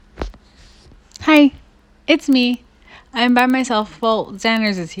Hi, it's me. I'm by myself. Well,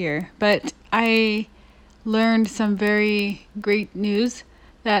 Xanners is here, but I learned some very great news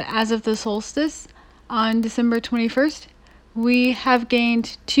that as of the solstice on December 21st, we have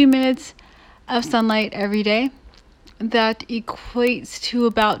gained 2 minutes of sunlight every day. That equates to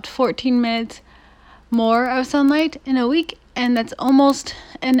about 14 minutes more of sunlight in a week, and that's almost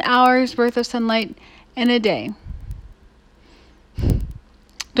an hour's worth of sunlight in a day.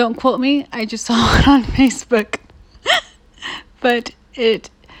 Don't quote me, I just saw it on Facebook. But it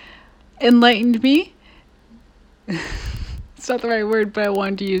enlightened me. It's not the right word, but I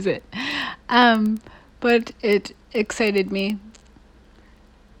wanted to use it. But it excited me.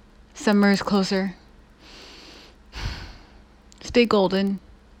 Summer is closer. Stay golden.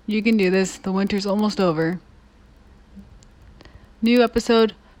 You can do this. The winter's almost over. New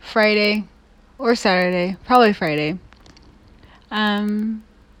episode Friday or Saturday. Probably Friday.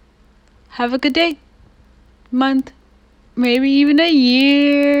 Have a good day. Month. Maybe even a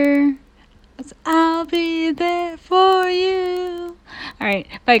year. I'll be there for you. All right.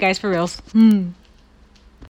 Bye, guys, for reals.